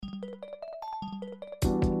Hey,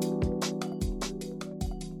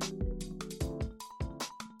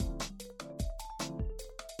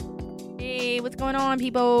 what's going on,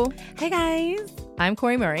 people? Hey, guys. I'm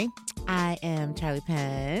Corey Murray. I am Charlie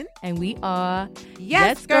Penn. And we are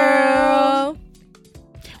Yes, Girl.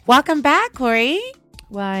 Welcome back, Corey.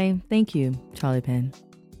 Why, thank you, Charlie Penn.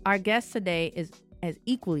 Our guest today is as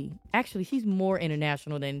equally, actually, she's more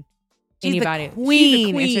international than anybody. The queen, She's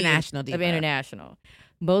the queen international diva. of international.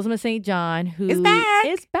 Bozoma St. John, who is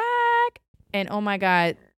back. And oh my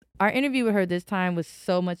God, our interview with her this time was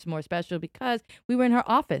so much more special because we were in her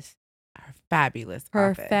office. Her fabulous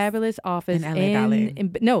office. In LA, darling. In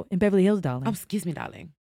Beverly Hills, darling. Oh, excuse me,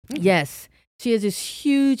 darling. Yes. She has this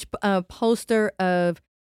huge poster of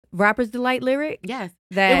Rapper's Delight lyric. Yes.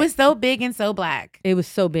 That it was so big and so black. It was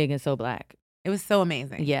so big and so black. It was so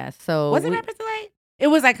amazing. Yes. So was it Rapper's Delight? It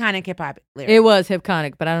was iconic hip hop lyric. It was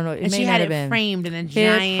hip-conic, but I don't know. And she had it framed in a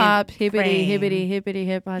giant hip hop, hippity, frame. hippity,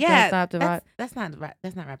 hip hop. Yeah, that's not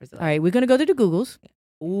Rapper's Delight. All right, we're gonna go to the Googles.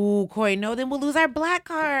 Ooh, Corey, no, then we'll lose our black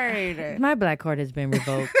card. My black card has been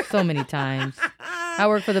revoked so many times. I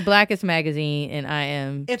work for the Blackest magazine, and I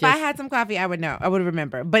am. If I had some coffee, I would know. I would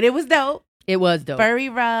remember. But it was dope. It was dope. Furry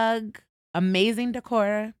rug, amazing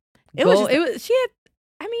decor. It was. She had.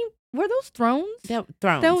 I mean, were those thrones?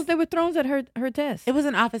 Thrones. They were thrones at her desk. It was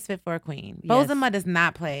an office fit for a queen. Yes. Bozoma does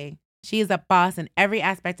not play. She is a boss in every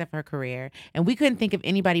aspect of her career, and we couldn't think of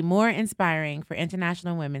anybody more inspiring for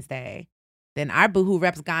International Women's Day than our boo who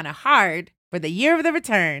reps Ghana hard for the year of the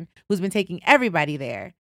return, who's been taking everybody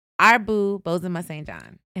there. Our boo, Bozoma St.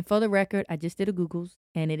 John. And for the record, I just did a Googles,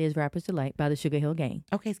 and it is Rapper's Delight by the Sugar Hill Gang.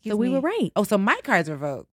 Okay, excuse me. So we were right. Oh, so my cards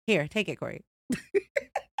revoked. Here, take it, Corey.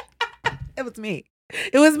 It was me.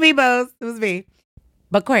 It was me, Boz. It was me.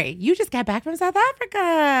 But Corey, you just got back from South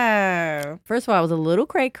Africa. First of all, I was a little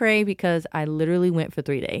cray-cray because I literally went for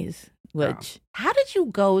 3 days. How did you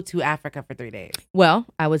go to Africa for 3 days? Well,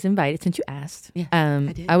 I was invited, since you asked. Yeah,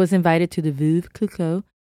 I did. I was invited to the Veuve Clicquot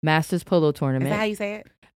Masters Polo Tournament. Is that how you say it?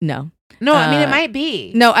 No. No, I mean, it might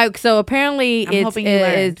be. No, so apparently I'm hoping you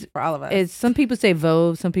learned for all of us. Some people say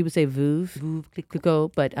Veuve, some people say Veuve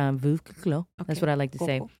Clicquot, but Veuve Clicquot. Okay. That's what I like to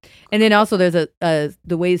say. Cool. And then also there's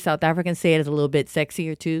the way South Africans say it is a little bit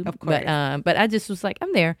sexier too. Of course. But I just was like,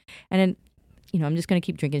 I'm there. And then, I'm just going to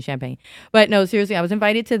keep drinking champagne. But no, seriously, I was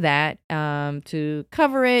invited to that to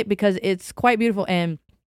cover it because it's quite beautiful. And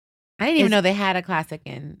I didn't even know they had a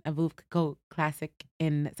Veuve Clicquot classic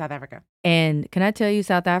in South Africa. And can I tell you,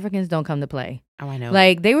 South Africans don't come to play. Oh, I know.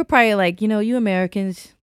 Like, they were probably like, you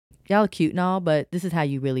Americans, y'all are cute and all, but this is how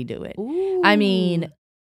you really do it. Ooh. I mean,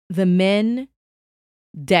 the men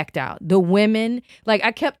decked out. The women, like,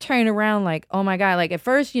 I kept turning around like, oh my God. Like, at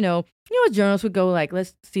first, journalists would go like,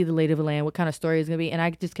 let's see the lay of the land, what kind of story is going to be. And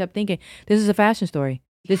I just kept thinking, this is a fashion story.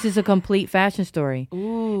 This is a complete fashion story.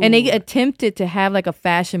 Ooh. And they attempted to have like a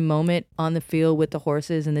fashion moment on the field with the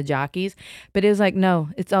horses and the jockeys. But it was like, no,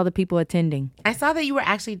 it's all the people attending. I saw that you were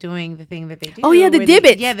actually doing the thing that they do. Oh, yeah, the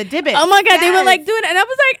dibbits. Yeah, the dibbits. Oh, my God. Yes. They were like doing it. And I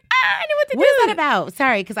was like, I knew what to do. What is that about?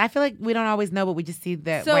 Sorry, because I feel like we don't always know, but we just see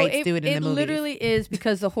the whites do it in the movies. It literally is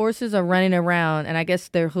because the horses are running around and I guess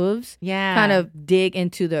their hooves kind of dig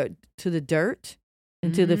into the dirt.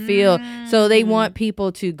 Into the field, so they want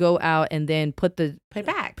people to go out and then put it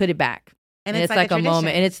back, and it's like a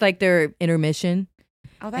moment, and it's like their intermission.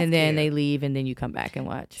 Oh, that's and then cute. They leave, and then you come back and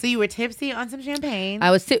watch. So you were tipsy on some champagne. I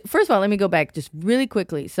was first of all, let me go back just really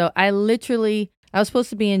quickly. So I was supposed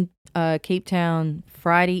to be in Cape Town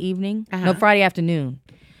Friday evening, Friday afternoon.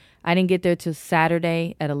 I didn't get there till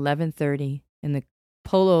Saturday at 11:30, and the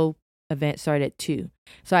polo event started at 2.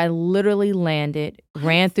 So I literally landed,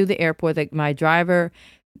 ran through the airport. Like, my driver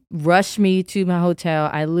rushed me to my hotel.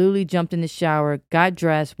 I literally jumped in the shower, got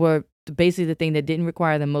dressed, wore basically the thing that didn't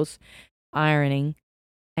require the most ironing,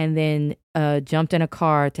 and then jumped in a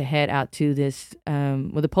car to head out to this,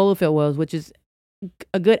 where the polo field was, which is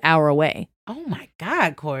a good hour away. Oh my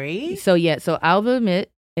God, Corey. So I'll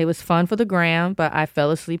admit, it was fun for the gram, but I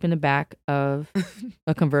fell asleep in the back of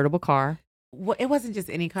a convertible car. Well, it wasn't just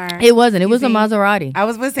any car. It wasn't. It was a Maserati. I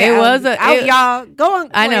was going to say. Y'all go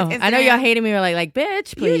on. I know y'all hated me. You're like,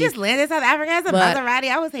 bitch, please. You just landed South Africa as a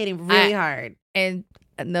Maserati. I was hating really hard. And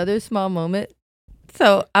another small moment.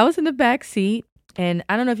 So I was in the back seat, and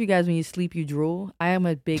I don't know if you guys, when you sleep, you drool. I am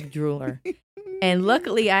a big drooler. And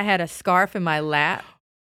luckily, I had a scarf in my lap.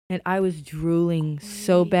 And I was drooling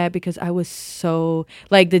so bad because I was so,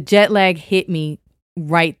 like, the jet lag hit me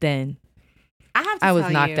right then. I was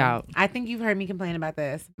knocked out. I think you've heard me complain about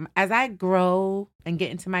this. As I grow and get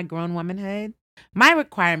into my grown womanhood, my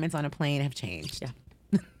requirements on a plane have changed.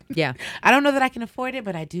 Yeah. I don't know that I can afford it,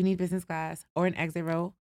 but I do need business class or an exit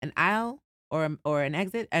row an aisle or an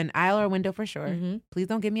exit, an aisle or a window for sure. Mm-hmm. Please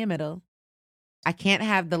don't give me a middle. I can't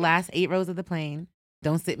have the last 8 rows of the plane.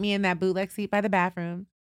 Don't sit me in that bootleg seat by the bathroom.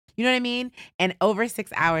 You know what I mean? And over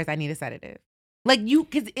 6 hours, I need a sedative. Like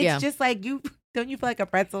because it's just like you. Don't you feel like a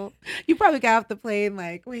pretzel? You probably got off the plane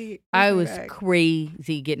like, wait. I was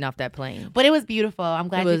crazy getting off that plane. But it was beautiful. I'm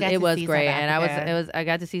glad you got to see It was great. South Africa. And I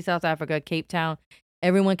got to see South Africa, Cape Town.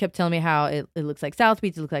 Everyone kept telling me how it looks like South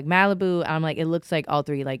Beach, it looks like Malibu. I'm like, it looks like all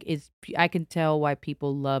three. Like I can tell why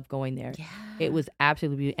people love going there. Yeah. It was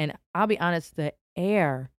absolutely beautiful. And I'll be honest, the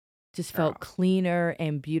air just felt cleaner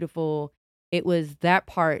and beautiful. It was that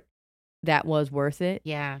part that was worth it.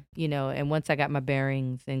 Yeah. You know, and once I got my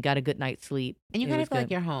bearings and got a good night's sleep. And you kind of feel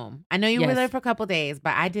like you're home. I know you were there for a couple days,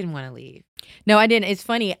 but I didn't want to leave. No, I didn't. It's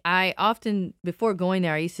funny. I often, before going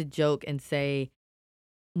there, I used to joke and say,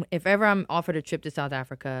 if ever I'm offered a trip to South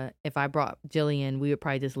Africa, if I brought Jillian, we would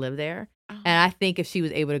probably just live there. Oh. And I think if she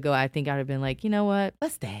was able to go, I think I would have been like, you know what?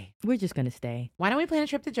 Let's stay. We're just going to stay. Why don't we plan a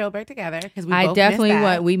trip to Joburg together? Because I definitely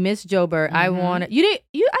want. We missed Joburg. Mm-hmm. I want to.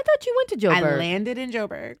 I thought you went to Joburg. I landed in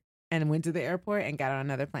Joburg and went to the airport and got on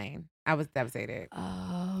another plane. I was devastated.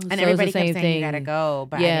 Oh, and so everybody kept saying you gotta go,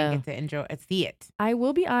 but I didn't get to enjoy see it. I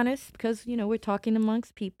will be honest, because we're talking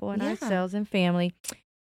amongst people and ourselves and family.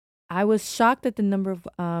 I was shocked at the number of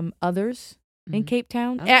others in Cape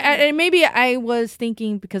Town. Okay. And maybe I was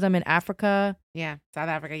thinking because I'm in Africa. Yeah, South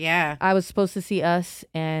Africa, yeah. I was supposed to see us,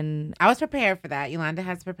 and I was prepared for that. Yolanda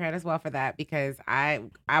has prepared as well for that because I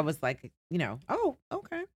was like, oh,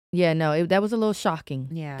 okay. Yeah, no, that was a little shocking.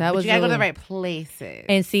 Yeah, that was. You gotta go to the right places.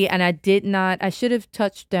 And see, and I did not. I should have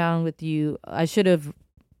touched down with you. I should have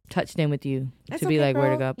touched in with you to be like, where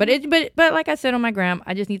to go. But like I said on my gram,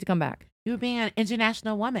 I just need to come back. You were being an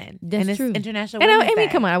international woman. That's true. International Women's Day. I mean,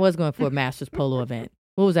 come on. I was going for a Masters polo event.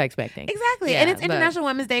 What was I expecting? Exactly. Yeah, and it's International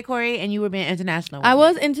Women's Day, Corey, and you were being international. I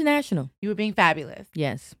was international. You were being fabulous.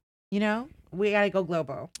 Yes. We got to go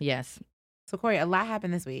global. Yes. So, Corey, a lot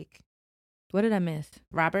happened this week. What did I miss?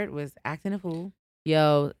 Robert was acting a fool.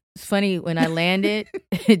 Yo, it's funny. When I landed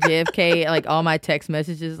JFK, like all my text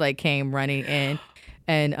messages like came running in.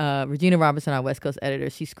 And Regina Robertson, our West Coast editor,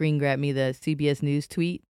 she screen grabbed me the CBS News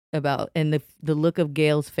tweet about and the look of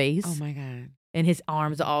Gail's face. Oh my God. And his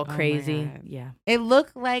arms are all crazy. Yeah. It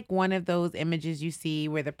looked like one of those images you see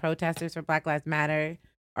where the protesters for Black Lives Matter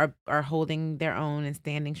are holding their own and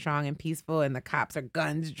standing strong and peaceful, and the cops are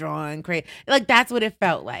guns drawn. Crazy. Like that's what it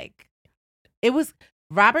felt like. It was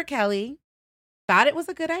Robert Kelly thought it was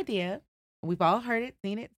a good idea. We've all heard it,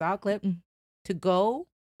 seen it, it's all clipped, to go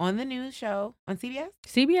on the news show on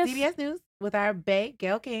CBS News with our bae,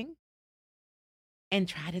 Gayle King, and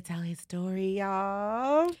try to tell his story,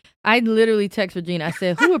 y'all. I literally text Regina. I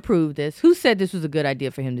said, who approved this? Who said this was a good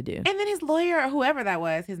idea for him to do? And then his lawyer or whoever that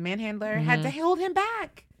was, his manhandler, had to hold him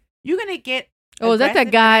back. You're going to get is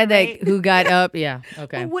that guy who got up? Yeah,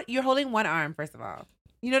 okay. Well, you're holding one arm, first of all.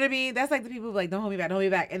 You know what I mean? That's like the people who like, don't hold me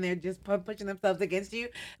back. And they're just pushing themselves against you.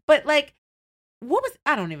 But like,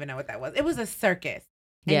 I don't even know what that was. It was a circus.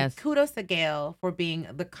 And yes. Kudos to Gayle for being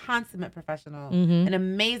the consummate professional, an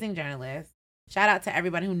amazing journalist. Shout out to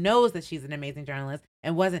everybody who knows that she's an amazing journalist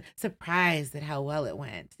and wasn't surprised at how well it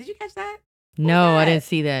went. Did you catch that? No, I didn't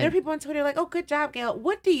see that. There are people on Twitter like, oh, good job, Gayle.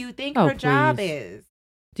 What do you think her job is?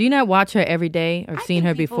 Do you not watch her every day or seen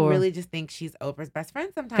her before? People really just think she's Oprah's best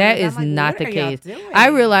friend sometimes. That is not the case. I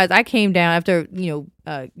realized I came down after,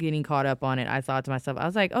 getting caught up on it. I thought to myself, I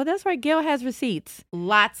was like, oh, that's right. Gayle has receipts.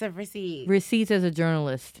 Lots of receipts. Receipts as a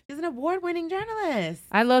journalist. She's an award-winning journalist.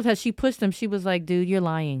 I loved how she pushed him. She was like, dude, you're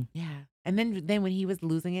lying. Yeah. And then when he was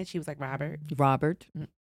losing it, she was like, Robert.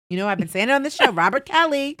 I've been saying it on the show, Robert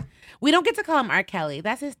Kelly. We don't get to call him R. Kelly.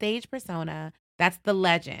 That's his stage persona. That's the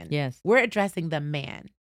legend. Yes. We're addressing the man.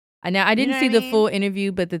 Now, I didn't see the full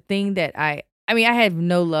interview, but the thing that I have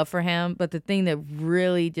no love for him, but the thing that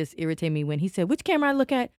really just irritated me when he said, which camera I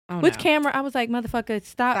look at? Which camera? I was like, motherfucker,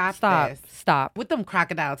 stop. With them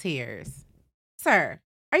crocodile tears. Sir,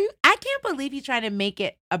 I can't believe he's trying to make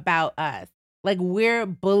it about us. Like we're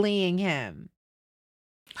bullying him.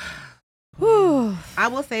 I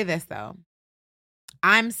will say this, though.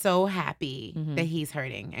 I'm so happy that he's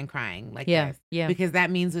hurting and crying like this. Yeah. Because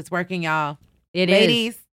that means it's working, y'all.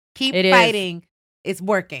 Ladies, keep fighting. It's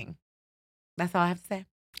working. That's all I have to say.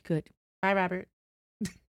 Good. Bye, Robert.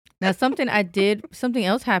 Now, something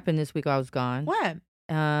else happened this week while I was gone. What?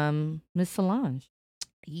 Miss Solange.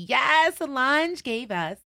 Yes, Solange gave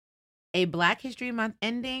us a Black History Month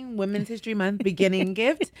ending, Women's History Month beginning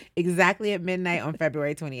gift exactly at midnight on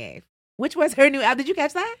February 28th, which was her new album. Did you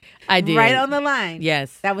catch that? I did. Right on the line.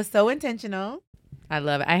 Yes. That was so intentional. I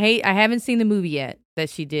love it. I haven't seen the movie yet. that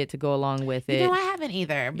she did to go along with it. I haven't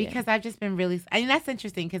either because I've just been really. I mean, that's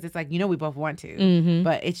interesting because it's like we both want to,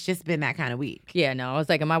 but it's just been that kind of week. Yeah, no, I was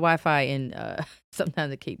like, my Wi-Fi in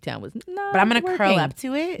sometimes in Cape Town was not. But I'm gonna working. curl up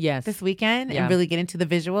to it this weekend and really get into the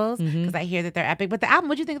visuals because I hear that they're epic. But the album,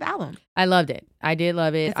 what do you think of the album? I loved it. I did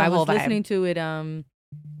love it. I was listening to it.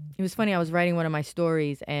 It was funny. I was writing one of my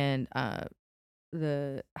stories and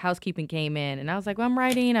the housekeeping came in and I was like, well, I'm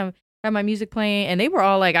writing. I have my music playing and they were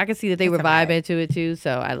all like, I could see that they were vibing to it too.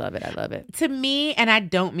 So I love it. I love it. To me, and I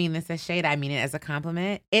don't mean this as shade, I mean it as a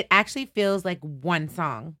compliment. It actually feels like one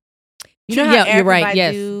song. You know how you're right.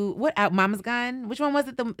 Badu, what Mama's Gun? Which one was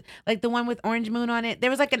it? The one with Orange Moon on it. There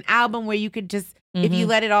was like an album where you could just if you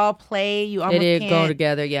let it all play, you almost can't go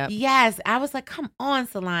together. Yeah. Yes, I was like, come on,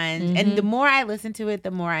 Solange. And the more I listen to it,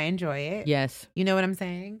 the more I enjoy it. Yes, you know what I'm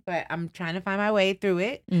saying. But I'm trying to find my way through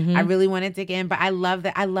it. I really want to dig in, but I love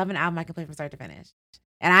that. I love an album I can play from start to finish,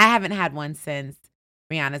 and I haven't had one since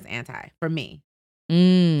Rihanna's Anti. For me,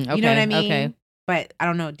 okay, you know what I mean. Okay. But I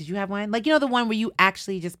don't know. Did you have one? Like, the one where you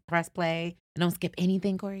actually just press play and don't skip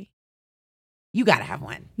anything, Corey? You got to have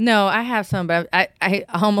one. No, I have some, but I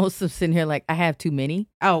almost am sitting here like I have too many.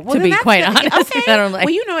 Oh, well, to be quite honest. Okay. I don't like,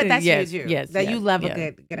 well, you know what? That's you. Yes. That you love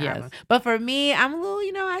a good album. But for me, I'm a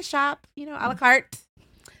little, I shop, a la carte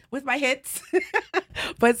with my hits.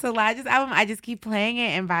 But Solange's album, I just keep playing it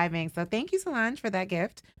and vibing. So thank you, Solange, for that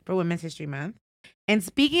gift for Women's History Month. And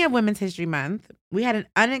speaking of Women's History Month, we had an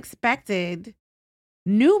unexpected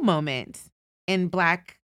new moment in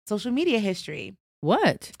Black social media history.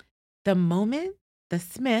 What? The moment the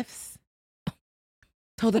Smiths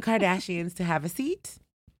told the Kardashians to have a seat,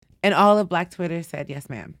 and all of Black Twitter said, yes,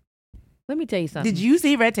 ma'am. Let me tell you something. Did you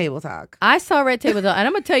see Red Table Talk? I saw Red Table Talk, and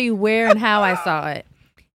I'm going to tell you where and how I saw it.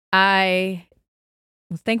 I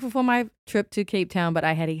was thankful for my trip to Cape Town, but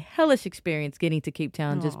I had a hellish experience getting to Cape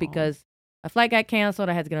Town just because a flight got canceled.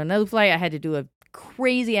 I had to get on another flight. I had to do a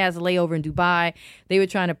crazy ass layover in Dubai. They were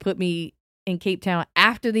trying to put me in Cape Town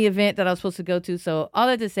after the event that I was supposed to go to. So all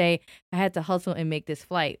that to say, I had to hustle and make this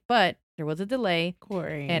flight. But there was a delay.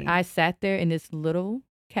 Corey. And I sat there in this little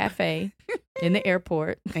cafe in the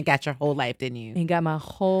airport. And got your whole life, didn't you? And got my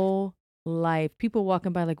whole life. People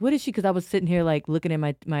walking by like, what is she? Because I was sitting here like looking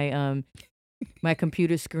at my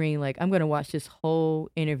computer screen like, I'm going to watch this whole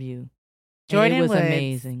interview. Jordan and it was Woods.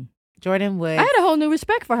 Amazing. Jordan Woods. I had a whole new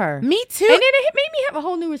respect for her. Me too. And then it made me have a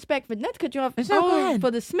whole new respect for, not to cut you off, so for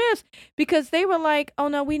the Smiths, because they were like, oh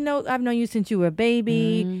no, I've known you since you were a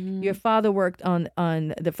baby. Your father worked on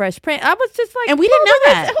the Fresh Prince. I was just like, and we didn't know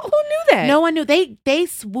that. Who knew that? No one knew. They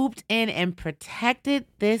swooped in and protected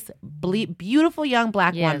this beautiful young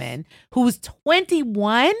Black woman who's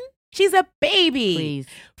 21. She's a baby. Please.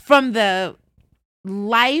 From the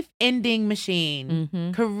life-ending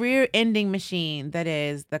machine, career-ending machine that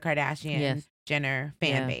is the Kardashian Jenner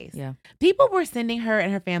fan base. Yeah. People were sending her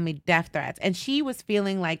and her family death threats, and she was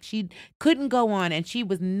feeling like she couldn't go on and she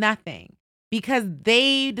was nothing because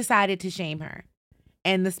they decided to shame her.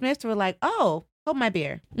 And the Smiths were like, "Oh, hold my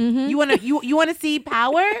beer. You wanna see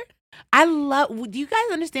power? Do you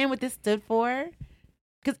guys understand what this stood for?"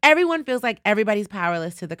 Because everyone feels like everybody's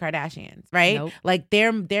powerless to the Kardashians, right? Nope. Like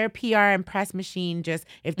their PR and press machine just,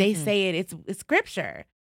 if they say it, it's scripture.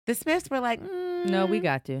 The Smiths were like, no, we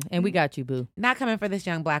got you. And we got you, boo. Not coming for this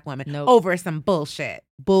young Black woman Nope. over some bullshit.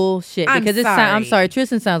 Because I'm sorry,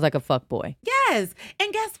 Tristan sounds like a fuckboy. Yes.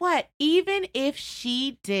 And guess what? Even if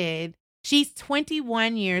she did, she's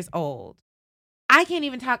 21 years old. I can't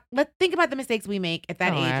even talk. Let's think about the mistakes we make at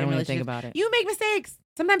that age. I don't in really think relationships. about it. You make mistakes.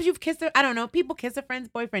 Sometimes you've kissed I don't know. People kiss a friend's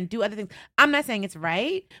boyfriend, do other things. I'm not saying it's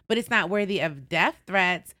right, but it's not worthy of death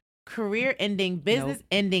threats, career ending, business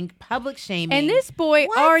ending, public shaming. And this boy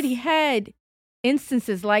already had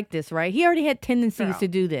instances like this, right? He already had tendencies to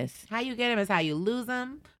do this. How you get him is how you lose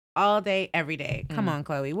him all day, every day. Come on,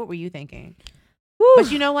 Chloe. What were you thinking? Woo.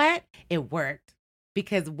 But you know what? It worked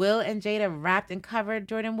because Will and Jada wrapped and covered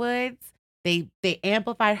Jordan Woods. They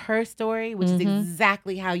amplified her story, which is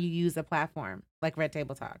exactly how you use a platform like Red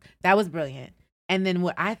Table Talk. That was brilliant. And then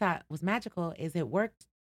what I thought was magical is it worked.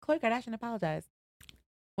 Khloe Kardashian apologized.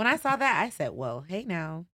 When I saw that, I said, well, hey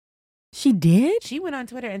now. She did? She went on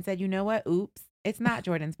Twitter and said, you know what? Oops. It's not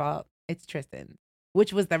Jordan's fault. It's Tristan's,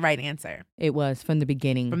 which was the right answer. It was from the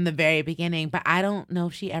beginning. From the very beginning. But I don't know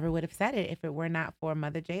if she ever would have said it if it were not for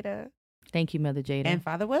Mother Jada. Thank you, Mother Jada. And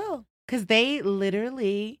Father Will. Because they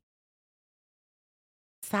literally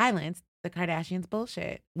silenced the Kardashians'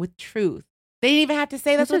 bullshit with truth. They didn't even have to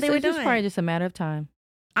say that's what they were doing. It's probably just a matter of time.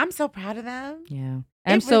 I'm so proud of them. Yeah.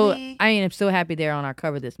 I am so happy they're on our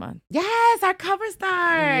cover this month. Yes, our cover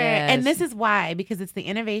star. Yes. And this is why, because it's the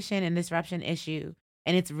innovation and disruption issue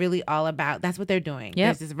And it's really all about, that's what they're doing.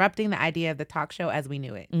 Yep. They're disrupting the idea of the talk show as we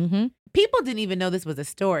knew it. Mm-hmm. People didn't even know this was a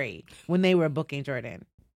story when they were booking Jordan.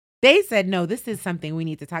 They said, no, this is something we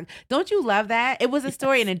need to talk. Don't you love that? It was a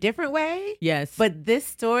story in a different way. Yes. But this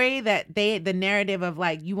story that the narrative of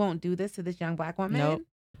like, you won't do this to this young black woman. Nope.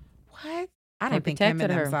 What? I don't think Kim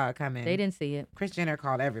and them saw it coming. They didn't see it. Kris Jenner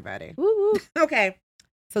called everybody. Woo-woo. Okay.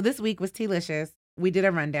 So this week was T-licious. We did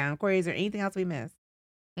a rundown. Corey, is there anything else we missed?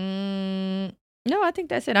 No, I think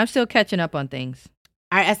that's it. I'm still catching up on things.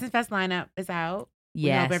 Our Essence Fest lineup is out.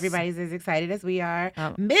 Yes. We hope everybody's as excited as we are.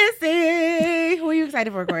 Missy! Who are you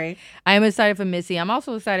excited for, Corey? I am excited for Missy. I'm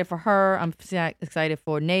also excited for her. I'm excited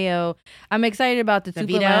for Nao. I'm excited about the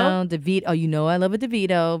Super Round. DeVito. Oh, you know I love a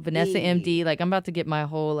DeVito. Vanessa MD. Like, I'm about to get my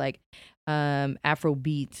whole, like,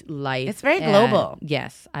 Afrobeat life. It's very global.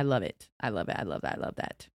 Yes. I love it. I love it. I love that. I love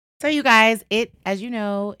that. So, you guys, as you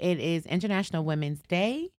know, it is International Women's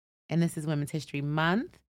Day. And this is Women's History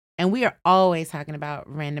Month. And we are always talking about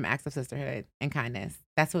random acts of sisterhood and kindness.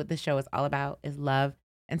 That's what this show is all about, is love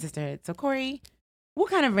and sisterhood. So, Corey,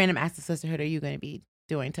 what kind of random acts of sisterhood are you going to be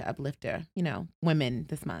doing to uplift, women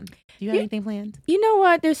this month? Do you have anything planned? You know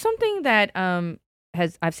what? There's something that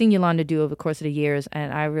I've seen Yolanda do over the course of the years,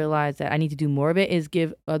 and I realized that I need to do more of it, is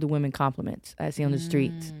give other women compliments I see on the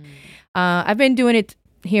streets. I've been doing it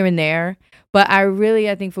here and there, but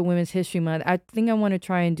I think for Women's History Month, I think I want to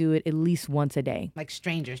try and do it at least once a day. Like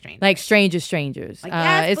strangers. Like strangers. Like,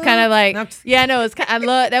 yes, it's kind of like, I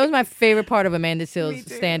love, that was my favorite part of Amanda Seales'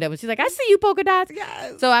 stand up. And she's like, I see you, polka dots.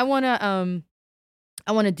 Yes. So I want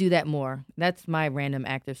to do that more. That's my random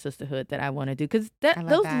act of sisterhood that I want to do. Because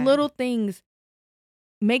those little things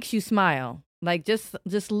makes you smile. Like just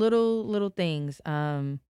little things.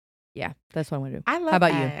 Yeah, that's what I want to do. I love How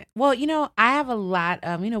about that. you? Well, I have a lot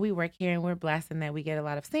of, we work here and we're blessed in that we get a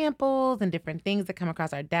lot of samples and different things that come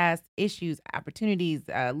across our desk, issues, opportunities,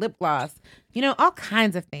 lip gloss, all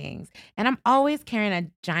kinds of things. And I'm always carrying a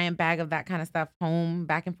giant bag of that kind of stuff home,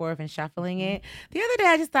 back and forth and shuffling it. The other day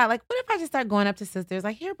I just thought, like, what if I just start going up to sisters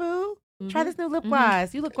like, here, boo, try this new lip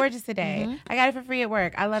gloss. You look gorgeous today. I got it for free at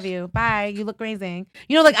work. I love you. Bye. You look amazing.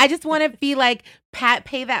 I just want to be like,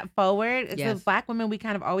 pay that forward. Yes. So Black women, we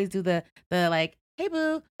kind of always do the like, hey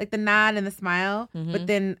boo, like the nod and the smile. But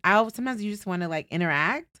then sometimes you just want to like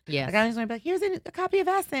interact. Yes. Like I just want to be like, here's a copy of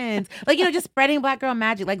Essence. Like, just spreading Black girl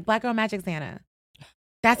magic, like Black girl magic Santa.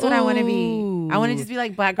 That's what I want to be. I want to just be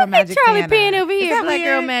like Black girl magic Charlie Santa. Penn over here, Black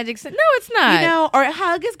girl magic Santa. No, it's not. Or a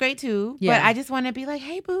hug is great too. Yeah. But I just want to be like,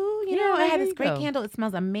 hey boo, I had this great candle. It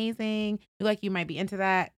smells amazing. You might be into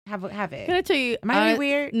that. Have it. Can I tell you? Am I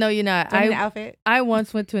weird? No, you're not. Do I need an outfit? I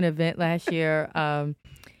once went to an event last year, and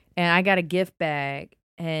I got a gift bag.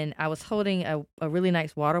 And I was holding a really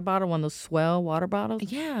nice water bottle, one of those Swell water bottles.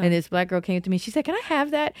 Yeah. And this Black girl came to me. She said, can I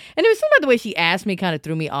have that? And it was something about the way she asked me kind of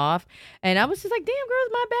threw me off. And I was just like, damn, girl,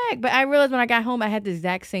 it's my bag. But I realized when I got home, I had the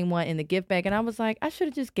exact same one in the gift bag. And I was like, I should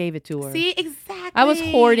have just gave it to her. See, exactly. I was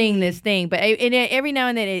hoarding this thing. But every now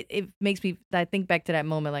and then it makes me, I think back to that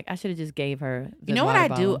moment, like I should have just gave her the what water I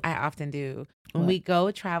bottle. do? I often do. When we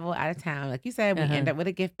go travel out of town, like you said, we end up with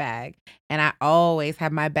a gift bag. And I always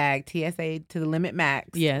have my bag TSA to the limit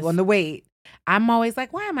max on the weight. I'm always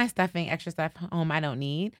like, why am I stuffing extra stuff home I don't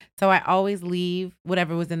need? So I always leave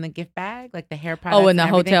whatever was in the gift bag, like the hair products. Oh, in the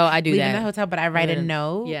hotel, I do that. In the hotel, but I write a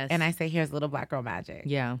note Yes. and I say, here's a little Black girl magic.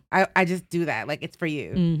 Yeah. I just do that. Like, it's for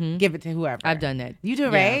you. Give it to whoever. I've done that. You do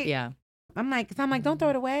it, right? Yeah. I'm like, don't throw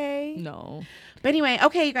it away. No. But anyway,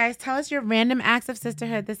 okay, you guys, tell us your random acts of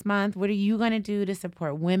sisterhood this month. What are you going to do to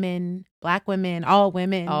support women, Black women, all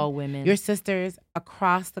women? All women. Your sisters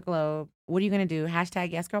across the globe. What are you going to do?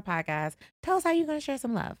 Hashtag Yes Girl Podcast. Tell us how you're going to share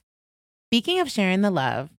some love. Speaking of sharing the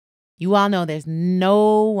love, you all know there's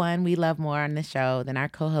no one we love more on the show than our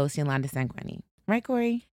co-host, Yolanda Sanqueni. Right,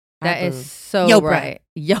 Corey? That is so Yopra. right.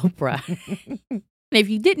 Yopra. If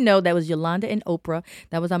you didn't know, that was Yolanda and Oprah.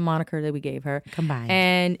 That was our moniker that we gave her. Combined.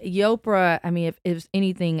 And Yopra, I mean, if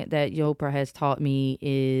anything that Yopra has taught me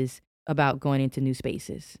is about going into new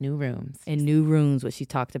spaces. New rooms. And new rooms, what she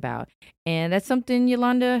talked about. And that's something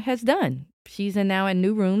Yolanda has done. She's now in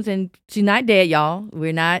new rooms, and she's not dead, y'all.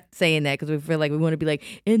 We're not saying that because we feel like we want to be like,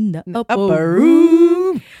 in the upper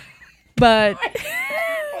room. But...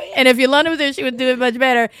 And if Yolanda was there, she would do it much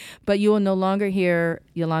better. But you will no longer hear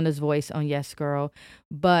Yolanda's voice on Yes Girl.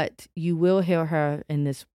 But you will hear her in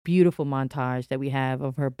this beautiful montage that we have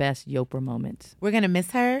of her best Yopra moments. We're going to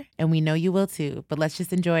miss her, and we know you will too. But let's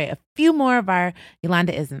just enjoy a few more of our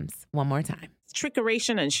Yolanda-isms one more time.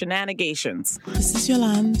 Trickeration and shenanigations. This is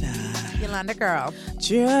Yolanda. Yolanda girl.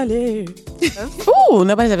 Julie. Ooh,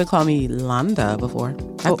 nobody's ever called me Londa before.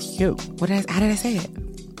 That's cute. How did I say it?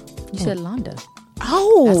 You said Londa.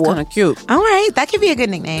 Oh. That's kind of cute. All right. That could be a good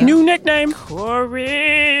nickname. New nickname.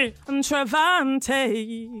 Corey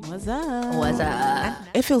Trevante. What's up? What's up?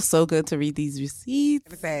 It feels so good to read these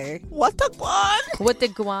receipts. Say. What the guan? What the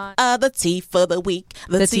guan? The tea for the week.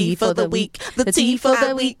 The tea for the week. The tea for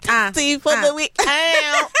the week. Tea for the week.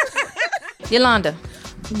 Yolanda.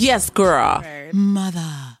 Yes, girl. Word.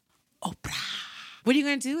 Mother Oprah. What are you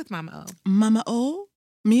going to do with Mama O? Mama O?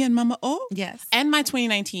 Me and Mama O? Yes. And my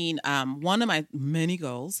 2019, one of my many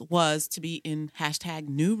goals was to be in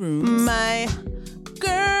 #new rooms. My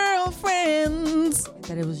girlfriends.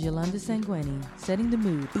 That it was Yolanda Sanguini setting the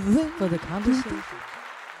mood for the conversation.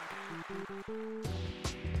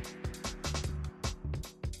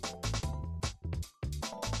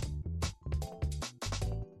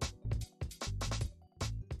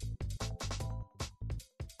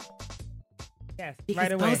 Yes, Because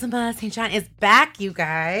right away. Bozoma St. John is back, you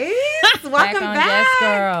guys. Welcome on back. Yes,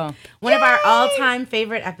 girl. One of our all-time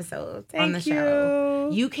favorite episodes on the Thank show.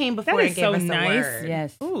 you. You came before That and is gave so us the nice. word.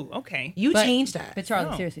 Yes. Ooh, okay. You But- changed us. But Charlie,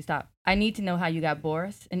 Oh. seriously, stop. I need to know how you got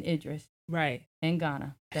Boris and Idris Right. in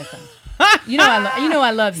Ghana. That's all. You know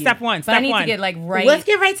I love you. Step one, But I step need one. to get like right. Let's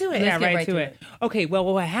get right to it. Let's Yeah, get right right to to it. Okay, well,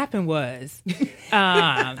 what happened was,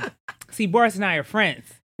 see, Boris and I are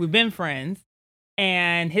friends. We've been friends,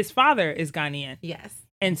 and his father is Ghanaian. Yes.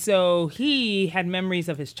 And so he had memories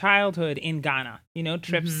of his childhood in Ghana,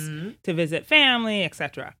 trips to visit family,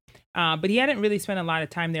 etc. But he hadn't really spent a lot of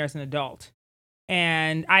time there as an adult.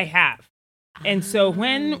 And I have. And so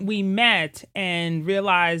when we met and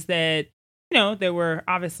realized that, there were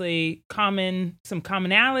obviously some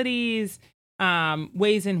commonalities,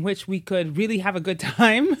 ways in which we could really have a good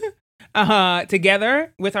time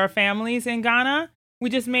together with our families in Ghana, we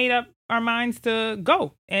just made up our minds to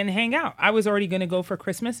go and hang out. I was already going to go for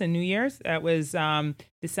Christmas and New Year's. That was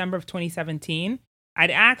December of 2017.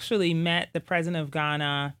 I'd actually met the president of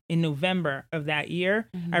Ghana in November of that year.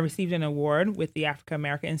 I received an award with the African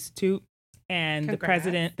American Institute. And Congrats. the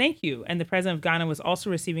president, thank you. And the president of Ghana was also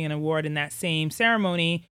receiving an award in that same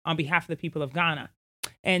ceremony on behalf of the people of Ghana.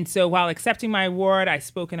 And so while accepting my award, I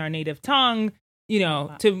spoke in our native tongue,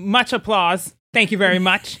 to much applause. Thank you very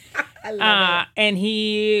much. I love it. And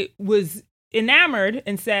he was enamored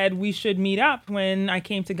and said we should meet up when I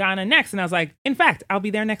came to Ghana next. And I was like, in fact, I'll be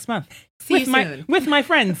there next month. See you soon. With my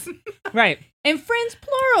friends. Right. And friends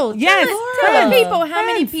plural. Yes, Tell friends. the people how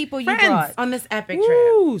many Friends. people you Friends. brought. On this epic trip.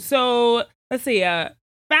 Woo. So let's see,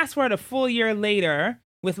 fast forward a full year later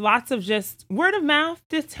with lots of just word of mouth,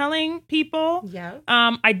 just telling people. Yeah.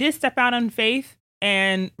 I did step out on faith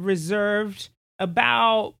and reserved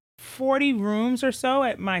about 40 rooms or so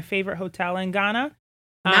at my favorite hotel in Ghana.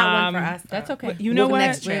 Not one for us. That's though. okay. You know Well, what?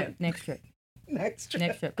 next trip. Next trip. Next trip.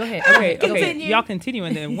 Next trip. Go ahead. Okay, Continue. y'all continue,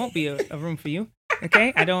 and there won't be a room for you.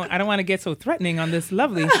 Okay, I don't want to get so threatening on this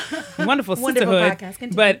lovely, wonderful sisterhood. podcast.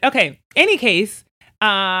 Continue. But okay, any case,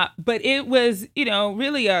 but it was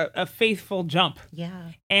really a faithful jump,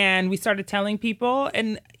 Yeah. and we started telling people,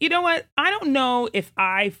 and you know what? I don't know if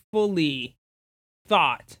I fully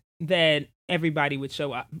thought that everybody would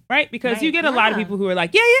show up, right? Because Right, you get a lot of yeah. people who are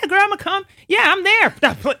like, yeah, girl, I'm gonna come. Yeah, I'm there.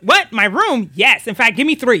 What? My room? Yes. In fact, give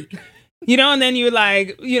me 3. And then you're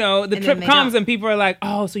like, the then trip they comes don't. and people are like,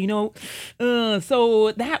 oh, so,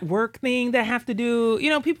 so that work thing that I have to do,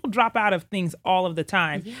 people drop out of things all of the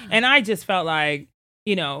time. Yeah. And I just felt like,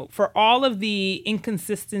 for all of the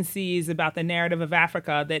inconsistencies about the narrative of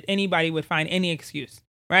Africa, that anybody would find any excuse.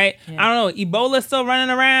 Right? Yeah. I don't know. Ebola's still running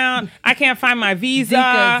around. I can't find my visa.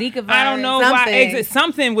 Zika I don't know virus. why. Something.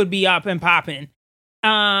 Something would be up and popping.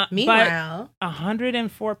 Meanwhile, But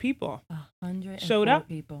 104 people 104 Showed up?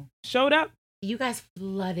 people. showed up. you guys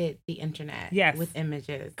flooded the internet Yes. with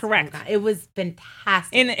images. Correct. Oh, God. It was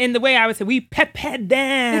fantastic. In the way I would say, we pepe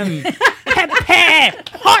them. Pepe.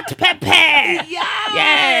 Hot pepe.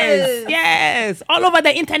 Yes. All over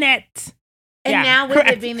the internet. And Yeah, now with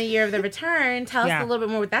correct. it being the year of the return, tell us Yeah. a little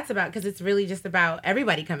bit more what that's about, because it's really just about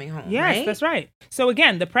everybody coming home. Yes, right? that's right. So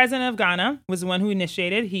again, the president of Ghana was the one who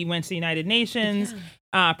initiated. He went to the United Nations,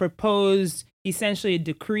 proposed essentially a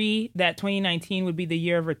decree that 2019 would be the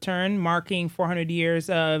year of return, marking 400 years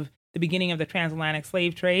of the beginning of the transatlantic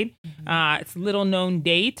slave trade. It's a little known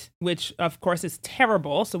date, which of course is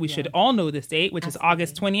terrible. So we should all know this date, which is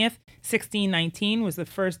August 20th, 1619 was the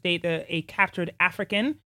first date that a captured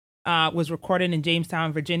African was recorded in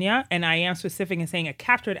Jamestown, Virginia. And I am specific in saying a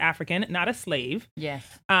captured African, not a slave.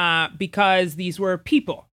 Yes. Because these were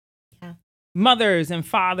people. Yeah. Mothers and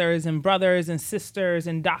fathers and brothers and sisters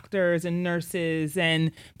and doctors and nurses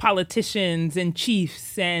and politicians and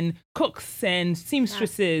chiefs and cooks and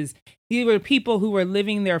seamstresses. These were people who were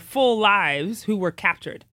living their full lives who were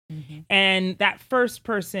captured. And that first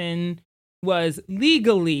person was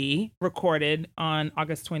legally recorded on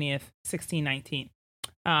August 20th, 1619,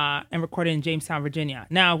 and recorded in Jamestown, Virginia.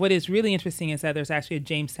 Now, what is really interesting is that there's actually a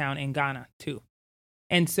Jamestown in Ghana, too.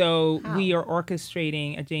 And so we are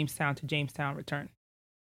orchestrating a Jamestown to Jamestown return.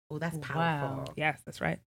 Oh, that's powerful. Wow. Yes, that's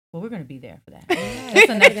right. Well, we're going to be there for that. That's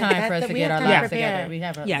enough time for us to get our lives together. We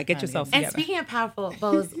have get yourselves And together. speaking of powerful,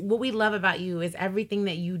 Boz, what we love about you is everything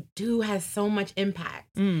that you do has so much impact.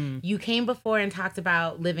 You came before and talked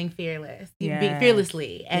about living being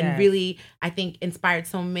fearlessly, and really, I think, inspired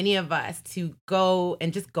so many of us to go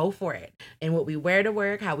and just go for it. And what we wear to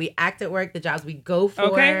work, how we act at work, the jobs we go for.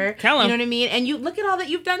 Okay, tell 'em. You know what I mean? And you look at all that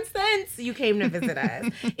you've done since you came to visit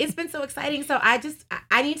us. It's been so exciting. So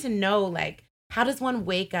I need to know, like, how does one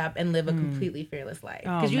wake up and live a completely fearless life?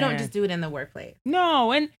 Because you don't just do it in the workplace.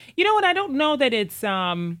 No, and you know what? I don't know that it's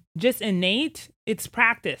just innate. It's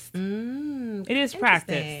practiced. It is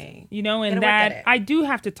practice. You know, and that I do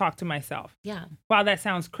have to talk to myself. Yeah. While that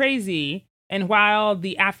sounds crazy, and while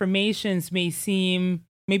the affirmations may seem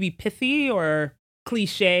maybe pithy or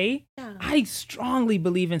cliche, I strongly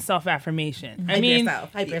believe in self-affirmation. I mean,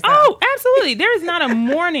 hype yourself. Oh, absolutely. There is not a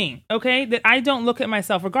morning, okay, that I don't look at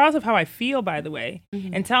myself, regardless of how I feel, by the way,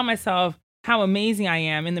 and tell myself how amazing I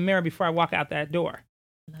am in the mirror before I walk out that door.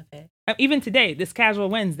 Love it. Even today, this casual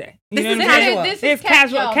Wednesday. This is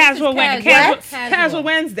casual. It's casual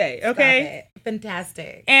Wednesday, okay?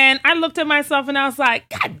 Fantastic. And I looked at myself and I was like,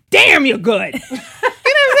 God damn, you're good. You know what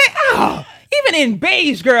I'm saying? Oh, even in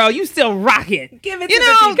beige, girl, you still rock it. Give it to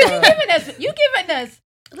the people. You giving us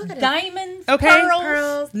Look at diamonds,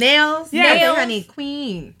 pearls, nails, honey,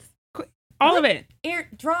 queens. All of it. Ear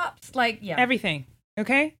drops, everything.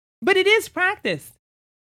 Okay? But it is practice.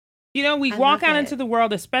 You know, we walk out into the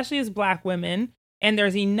world, especially as Black women, and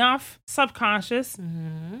there's enough subconscious,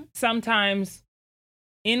 sometimes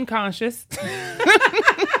unconscious,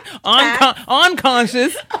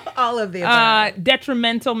 unconscious, all of the above.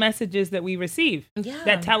 Detrimental messages that we receive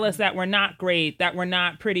that tell us that we're not great, that we're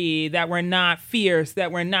not pretty, that we're not fierce,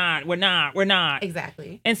 that we're not.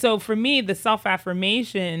 Exactly. And so for me, the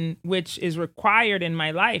self-affirmation, which is required in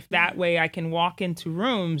my life, that way I can walk into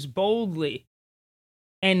rooms boldly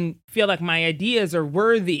and feel like my ideas are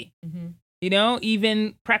worthy. You know,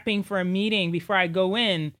 even prepping for a meeting before I go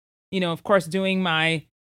in, you know, of course, doing my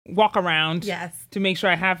walk around to make sure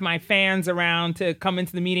I have my fans around to come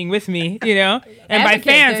into the meeting with me, you know, and by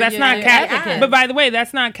fans, that's not casual. But by the way,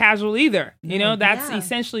 that's not casual either. You know, that's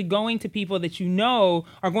essentially going to people that you know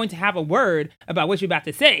are going to have a word about what you're about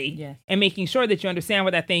to say and making sure that you understand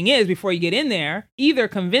what that thing is before you get in there, either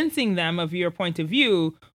convincing them of your point of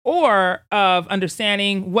view or of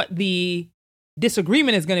understanding what the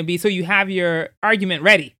disagreement is going to be, so you have your argument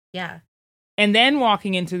ready. Yeah. And then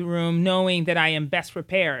walking into the room knowing that I am best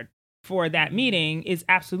prepared for that meeting is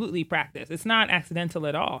absolutely practice. It's not accidental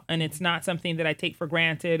at all. And it's not something that I take for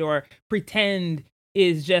granted or pretend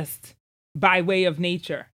is just by way of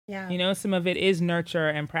nature. Yeah. You know, some of it is nurture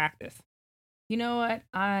and practice. You know what?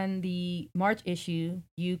 On the March issue,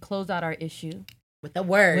 you close out our issue with a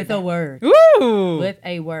word. Ooh. With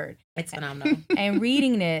a word. It's phenomenal. And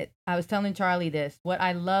reading it, I was telling Charlie this. What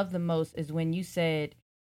I love the most is when you said,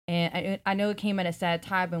 and I know it came at a sad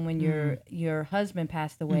time, but when your husband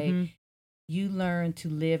passed away, you learned to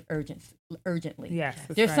live urgently. Yes,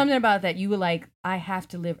 there's something about that. You were like, I have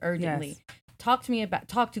to live urgently. Yes. Talk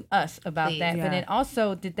to us about Please. that. But then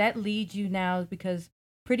also, did that lead you now? Because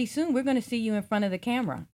pretty soon we're going to see you in front of the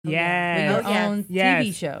camera. Yes. With your own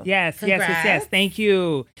TV show. Yes. Thank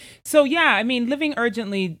you. So yeah, I mean, living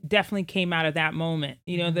urgently definitely came out of that moment.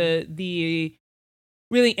 You know, the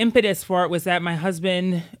really impetus for it was that my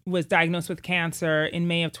husband was diagnosed with cancer in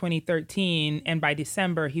May of 2013, and by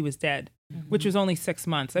December he was dead, which was only 6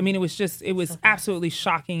 months. I mean, it was absolutely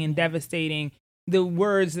shocking and devastating. The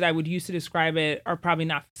words that I would use to describe it are probably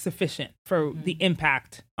not sufficient for the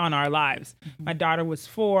impact on our lives. My daughter was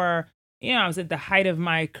 4. You know, I was at the height of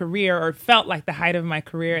my career, or felt like the height of my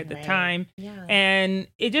career at the time. Yeah. And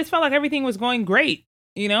it just felt like everything was going great,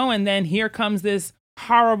 you know, and then here comes this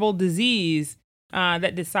horrible disease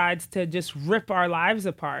that decides to just rip our lives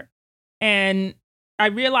apart. And I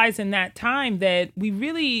realized in that time that we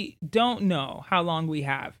really don't know how long we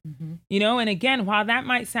have, you know? And again, while that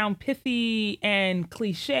might sound pithy and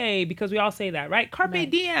cliche, because we all say that, right? Carpe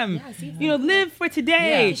diem, you know, live for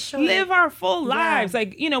today, live our full lives.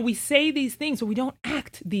 Like, you know, we say these things, but we don't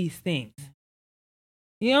act these things.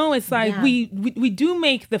 You know, it's like we do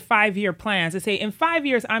make the 5-year plans to say, in 5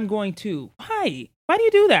 years, I'm going to. Why Why do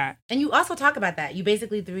you do that? And you also talk about that. You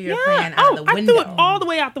basically threw your plan out the window. I threw it all the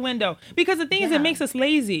way out the window. Because the thing is, it makes us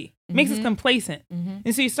lazy, makes us complacent.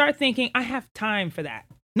 And so you start thinking, I have time for that.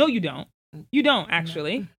 No, you don't. You don't,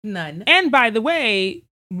 actually. None. And by the way,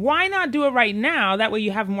 why not do it right now? That way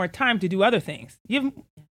you have more time to do other things. You have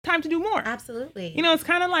time to do more. Absolutely. You know, it's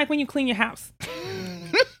kind of like when you clean your house.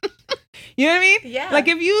 You know what I mean? Yeah. Like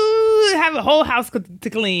if you have a whole house to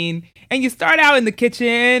clean and you start out in the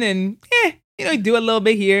kitchen and, you know, you do a little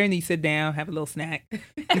bit here and you sit down, have a little snack.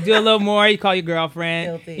 You do a little more, you call your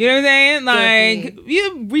girlfriend. Guilty. You know what I'm saying? Like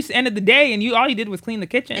you reached the end of the day and all you did was clean the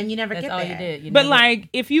kitchen. And you never That's get all there. you did. But like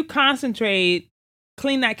if you concentrate,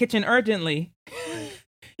 clean that kitchen urgently,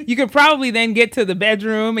 you could probably then get to the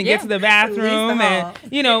bedroom and get to the bathroom and,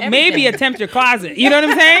 you know, maybe attempt your closet. You know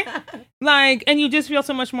what I'm saying? Like, and you just feel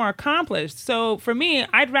so much more accomplished. So for me,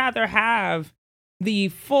 I'd rather have the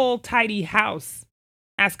full tidy house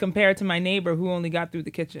as compared to my neighbor who only got through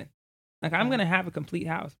the kitchen. Like, I'm going to have a complete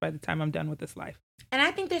house by the time I'm done with this life. And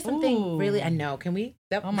I think there's something really, I know, can we?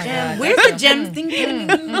 Oh my God. Where's the gems? Ding, ding,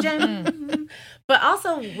 ding, gem. But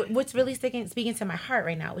also, what's really speaking to my heart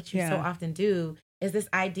right now, which you so often do, is this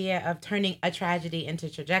idea of turning a tragedy into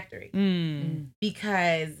trajectory.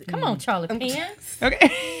 Because... Come on, Charlie Pants.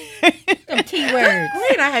 Okay. Some key words. We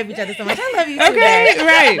and I have each other so much. I love you too. Okay, babe.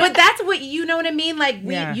 right. But that's what, you know what I mean? Like,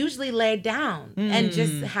 we usually lay down and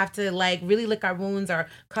just have to, like, really lick our wounds or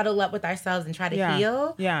cuddle up with ourselves and try to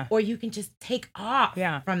heal. Yeah. Or you can just take off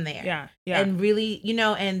from there. Yeah. And really, you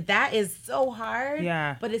know, and that is so hard.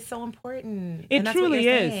 Yeah. But it's so important. It And that's what truly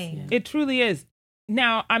you're is. saying. It truly is.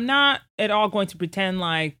 Now, I'm not at all going to pretend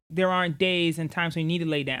like there aren't days and times when you need to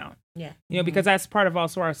lay down. Yeah. You know, because that's part of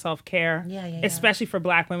also our self-care. Yeah. Especially for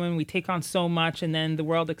Black women, we take on so much and then the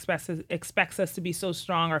world expects us to be so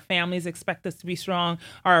strong. Our families expect us to be strong.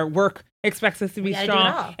 Our work expects us to be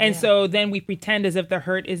strong. And so then we pretend as if the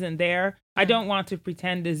hurt isn't there. I don't want to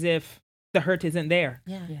pretend as if the hurt isn't there.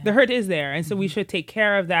 Yeah. The hurt is there. And so we should take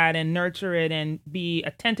care of that and nurture it and be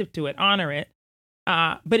attentive to it, honor it.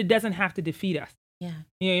 But it doesn't have to defeat us. Yeah.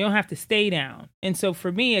 You know, you don't have to stay down. And so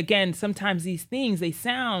for me, again, sometimes these things, they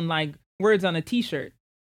sound like words on a t-shirt.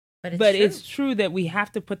 But it's true that we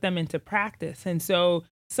have to put them into practice. And so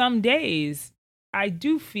some days I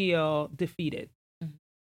do feel defeated.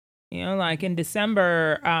 You know, like in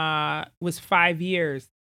December was 5 years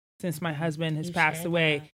since my husband has passed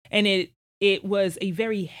away. And it was a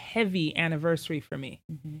very heavy anniversary for me.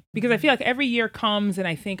 Because I feel like every year comes and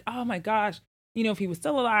I think, oh my gosh, you know, if he was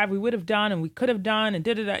still alive, we would have done and we could have done and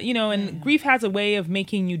da-da-da, you know, and grief has a way of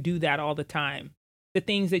making you do that all the time. The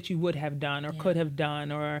things that you would have done or could have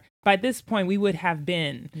done, or by this point we would have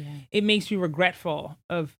been. It makes you regretful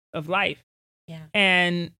of life.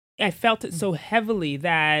 And I felt it so heavily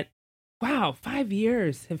that, wow, 5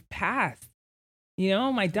 years have passed. You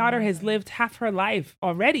know, my daughter has lived half her life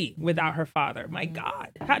already without her father. My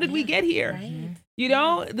God, how did we get here? Right. You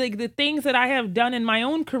know, like the things that I have done in my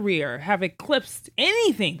own career have eclipsed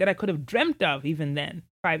anything that I could have dreamt of even then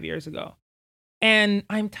 5 years ago. And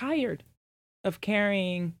I'm tired of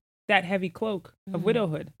carrying that heavy cloak of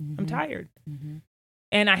widowhood. I'm tired.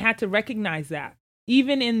 And I had to recognize that.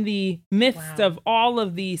 Even in the midst of all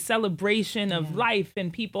of the celebration of life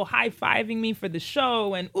and people high-fiving me for the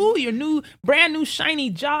show and, ooh, your brand new shiny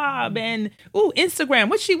job and, ooh, Instagram,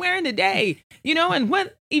 what's she wearing today? You know, and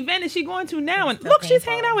what event is she going to now? And look, she's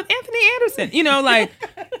hanging out with Anthony Anderson. You know, like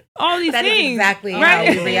all these that things. Is exactly right?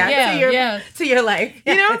 how we react to your life.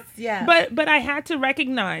 You know? Yeah. But I had to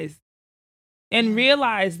recognize and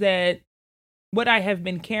realize that what I have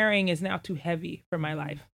been carrying is now too heavy for my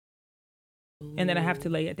life. And then I have to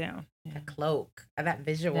lay it down. A cloak, that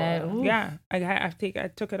visual.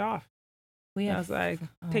 I took it off. I was like,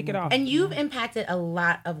 take it off. And you've impacted a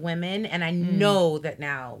lot of women, and I know that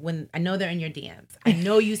now. When I know they're in your DMs, I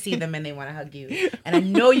know you see them and they want to hug you, and I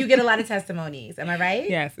know you get a lot of testimonies. Am I right?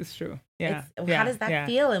 Yes, it's true. Yeah. How does that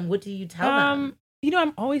feel, and what do you tell them? You know,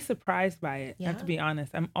 I'm always surprised by it. I have to Yeah. be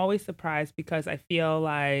honest. I'm always surprised because I feel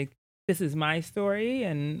like this is my story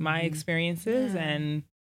and my experiences, and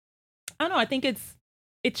I don't know. I think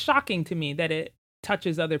it's shocking to me that it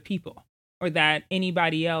touches other people or that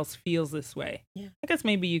anybody else feels this way. Yeah. I guess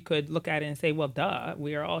maybe you could look at it and say, well, duh,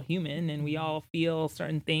 we are all human and we all feel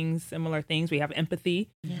certain things, similar things. We have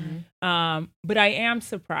empathy. Yeah. But I am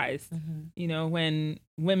surprised, you know, when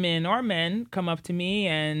women or men come up to me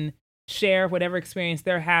and share whatever experience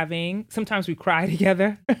they're having. Sometimes we cry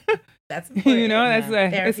together. That's important. You know,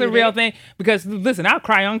 it's a real thing. Because listen, I'll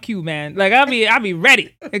cry on cue, man. Like I'll be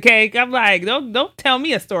ready. Okay, I'm like, don't tell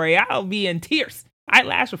me a story. I'll be in tears.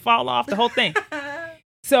 Eyelash will fall off. The whole thing.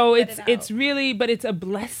 So it's really, but it's a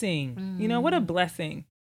blessing. You know, what a blessing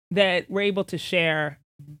that we're able to share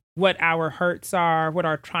what our hurts are, what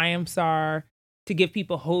our triumphs are, to give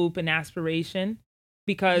people hope and aspiration.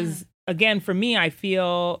 Because again, for me, I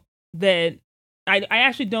feel that I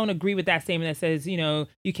actually don't agree with that statement that says, you know,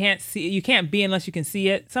 you can't be unless you can see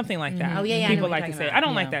it. Something like that. Oh, yeah. People like to say, I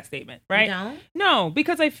don't like that statement, right? You don't? No,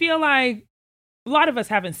 because I feel like a lot of us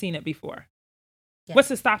haven't seen it before. Yeah. What's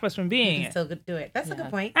to stop us from being You can still do it. That's a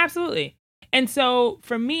good point. Absolutely. And so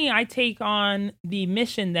for me, I take on the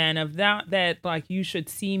mission then of that like you should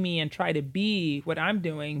see me and try to be what I'm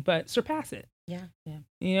doing, but surpass it. Yeah.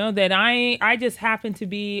 You know, that I just happen to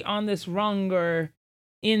be on this rung or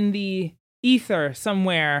in the ether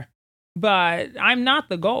somewhere, but I'm not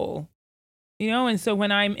the goal. You know, and so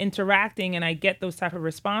when I'm interacting and I get those type of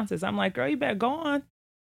responses, I'm like, girl, you better go on.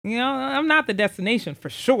 You know, I'm not the destination for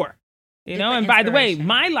sure. You know, and by the way,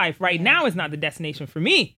 my life right now is not the destination for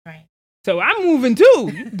me. Right. So I'm moving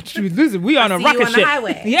too. We on a rocket ship.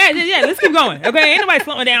 Highway. Yeah. Let's keep going. Okay, ain't nobody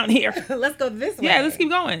slowing down here. Let's go this way. Yeah, let's keep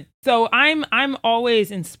going. So I'm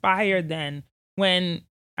always inspired then when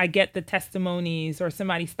I get the testimonies or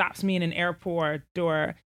somebody stops me in an airport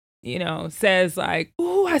or, you know, says like,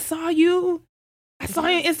 "Ooh, I saw you on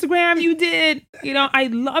Instagram. You did." You know, I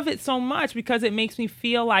love it so much because it makes me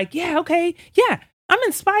feel like, I'm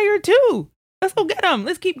inspired too. Let's go get them.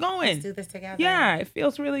 Let's keep going. Let's do this together. Yeah, it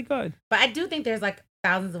feels really good. But I do think there's like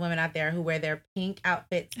thousands of women out there who wear their pink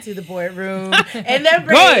outfits to the boardroom and their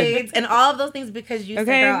braids and all of those things because you said,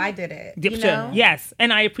 girl, I did it. You know? Yes.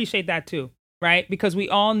 And I appreciate that too, right? Because we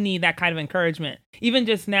all need that kind of encouragement. Even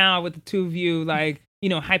just now with the two of you, like, you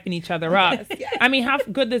know, hyping each other up. Yes. I mean, how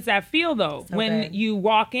good does that feel though? So when good. You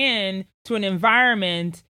walk in to an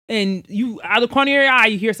environment and you, out of the corner of your eye,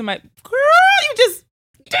 you hear somebody, girl, you just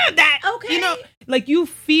did that. Okay. You know, like you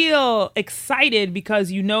feel excited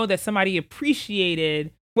because you know that somebody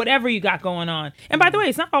appreciated whatever you got going on. And by the way,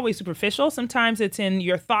 it's not always superficial. Sometimes it's in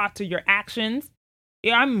your thoughts or your actions.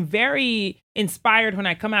 Yeah, I'm very inspired when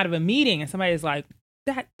I come out of a meeting and somebody's like,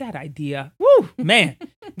 that idea, woo, man,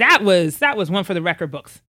 that was one for the record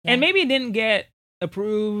books. Yeah. And maybe it didn't get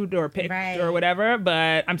approved or picked or whatever,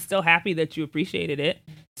 but I'm still happy that you appreciated it.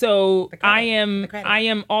 So I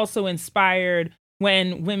am also inspired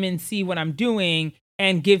when women see what I'm doing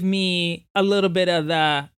and give me a little bit of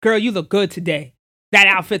the, girl, you look good today. That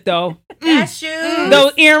outfit though. That shoes.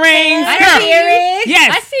 Those earrings. Earrings.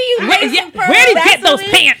 Yes. I see you. Where did you get those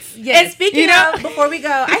pants? Yes. And speaking of, before we go,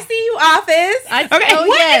 I see you, Office. Oh,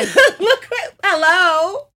 yes. Look,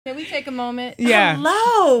 hello. Can we take a moment? Yeah.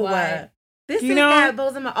 Hello. Why? This is got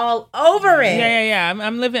Bozoma all over it. Yeah.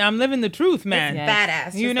 I'm living the truth, man. It's badass.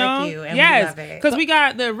 Just you know? Like you. And yes. we love it. Because we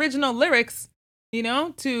got the original lyrics, you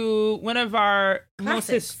know, to one of our most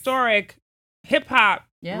historic hip hop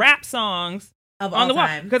rap songs of on all the wall.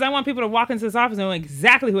 time. Because I want people to walk into this office and know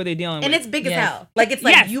exactly who they're dealing with. And it's big as hell. Like it's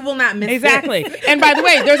like you will not miss exactly. This. And by the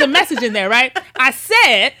way, there's a message in there, right? I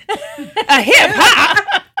said a hip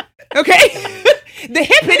hop. Okay. The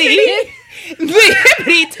hippity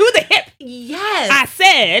to the hip. Yes. I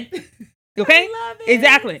said. Okay. I love it.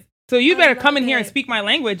 Exactly. So you better come in here and speak my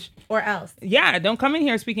language. Or else. Yeah, don't come in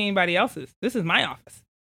here and speak anybody else's. This is my office.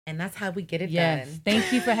 And that's how we get it done.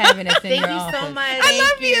 Thank you for having us in your office. Thank you so much.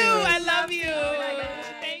 I love you.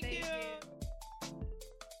 Thank you.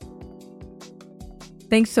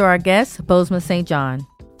 Thanks to our guest, Bozoma St. John.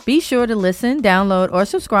 Be sure to listen, download, or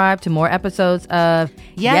subscribe to more episodes of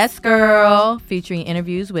Yes Girl, featuring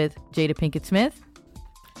interviews with Jada Pinkett Smith,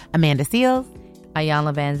 Amanda Seals,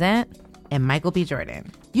 Ayanna Van Zant, and Michael B.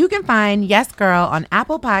 Jordan. You can find Yes Girl on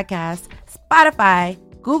Apple Podcasts, Spotify,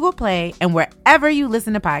 Google Play, and wherever you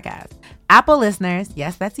listen to podcasts. Apple listeners,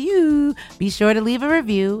 yes, that's you. Be sure to leave a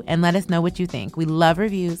review and let us know what you think. We love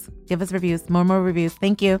reviews. Give us reviews. More reviews.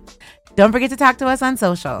 Thank you. Don't forget to talk to us on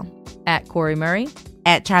social. At Corey Murray.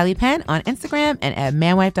 At Charlie Penn on Instagram and at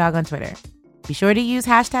ManWifeDog on Twitter. Be sure to use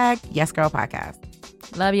hashtag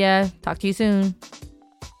YesGirlPodcast. Love ya. Talk to you soon.